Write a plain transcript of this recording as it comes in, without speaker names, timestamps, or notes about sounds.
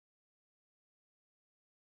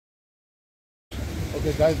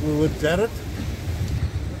Okay guys, we're with Garrick.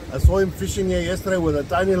 I saw him fishing here yesterday with a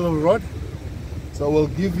tiny little rod. So we'll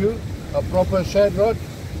give you a proper shad rod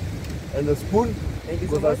and a spoon. Thank you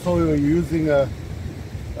so much. Because I saw you were using a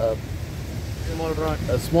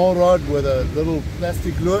small rod with a little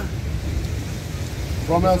plastic lure.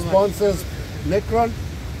 From our sponsors, Necron.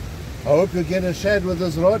 I hope you get a shad with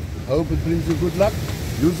this rod. I hope it brings you good luck.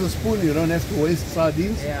 Use a spoon, you don't have to waste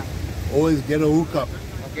sardines. Yeah. Always get a hookup.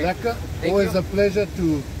 Okay. Lekker. Thank Always you. a pleasure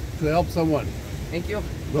to help someone. Thank you.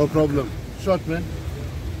 No problem. Shot, man.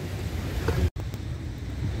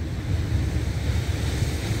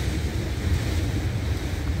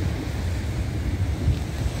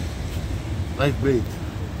 Nice bait.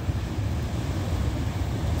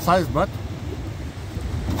 Size, but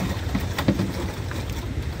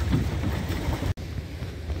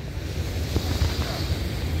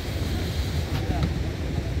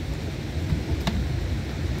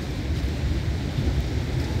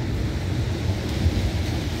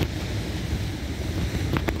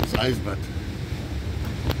size, but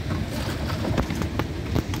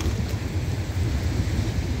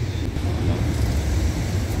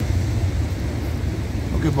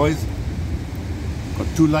okay, boys.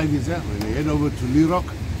 Got two liveys there. When we head over to Lee Rock,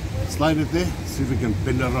 slide it there, see if we can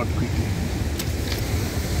bend the rod quickly.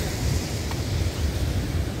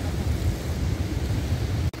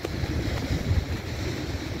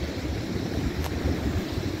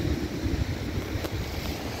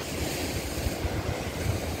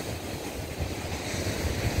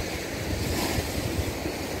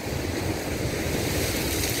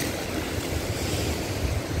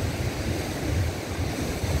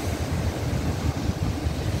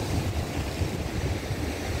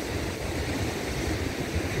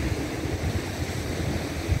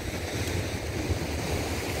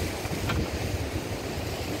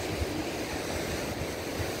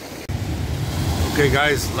 Okay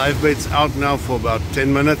guys, live bait's out now for about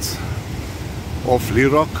 10 minutes off Lee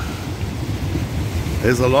Rock.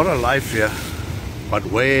 There's a lot of life here, but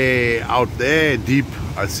way out there deep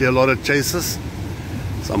I see a lot of chasers,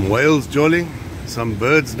 some whales jolling, some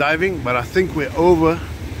birds diving, but I think we're over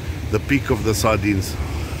the peak of the sardines.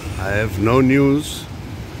 I have no news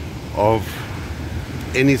of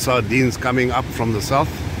any sardines coming up from the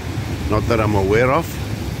south, not that I'm aware of.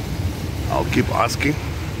 I'll keep asking.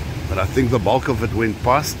 But I think the bulk of it went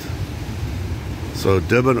past. So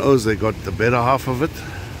Durban O's, they got the better half of it.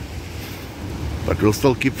 But we'll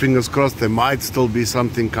still keep fingers crossed. There might still be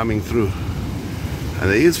something coming through. And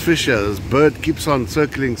there is fish here. This bird keeps on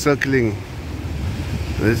circling.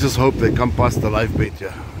 Let's just hope they come past the live bait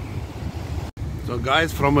here. So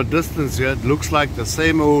guys, from a distance here, it looks like the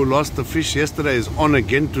same who lost the fish yesterday is on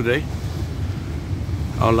again today.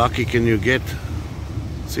 How lucky can you get?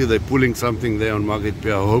 See, they're pulling something there on Margate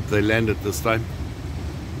Pier. I hope they land it this time.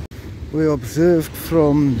 We observed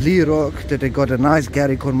from Lee Rock that they got a nice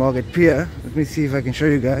Garrick on Margate Pier. Let me see if I can show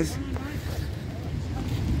you guys.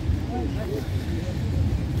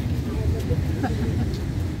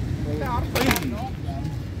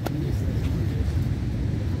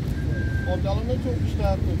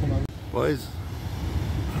 Boys,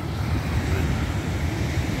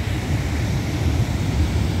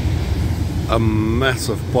 a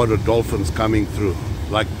massive pod of dolphins coming through,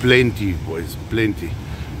 like plenty, boys, plenty.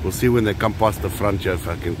 We'll see when they come past the front here if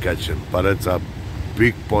I can catch them, but it's a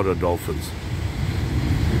big pod of dolphins.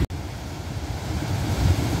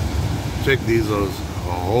 Check these, a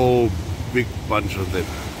whole big bunch of them.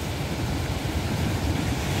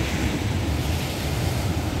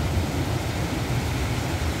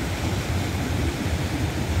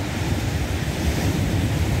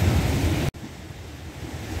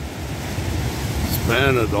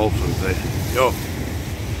 Man of dolphins, eh? Yo,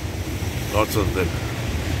 lots of them.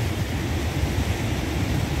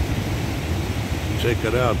 Check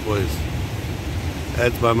it out, boys.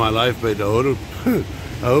 That's by my life bait. I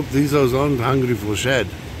hope these aren't hungry for shad.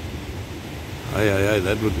 Aye,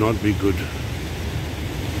 that would not be good.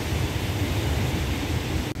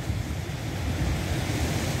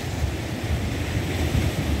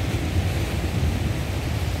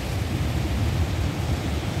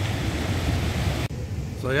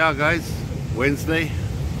 So yeah guys, Wednesday,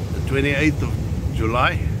 the 28th of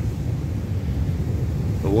July.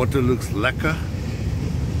 The water looks lekker.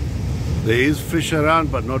 There is fish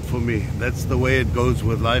around, but not for me. That's the way it goes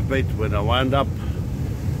with live bait. When I wound up,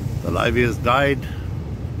 the livey has died,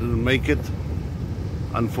 didn't make it,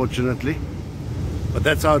 unfortunately. But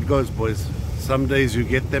that's how it goes, boys. Some days you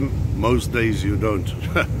get them, most days you don't.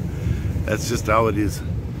 That's just how it is.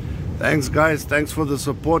 Thanks guys, thanks for the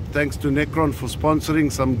support. Thanks to Necron for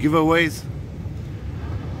sponsoring some giveaways.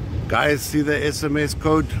 Guys, see the SMS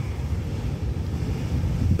code?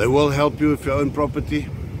 They will help you with your own property.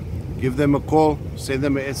 Give them a call, send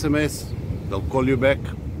them an SMS, they'll call you back.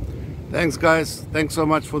 Thanks guys, thanks so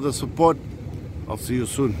much for the support. I'll see you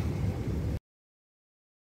soon.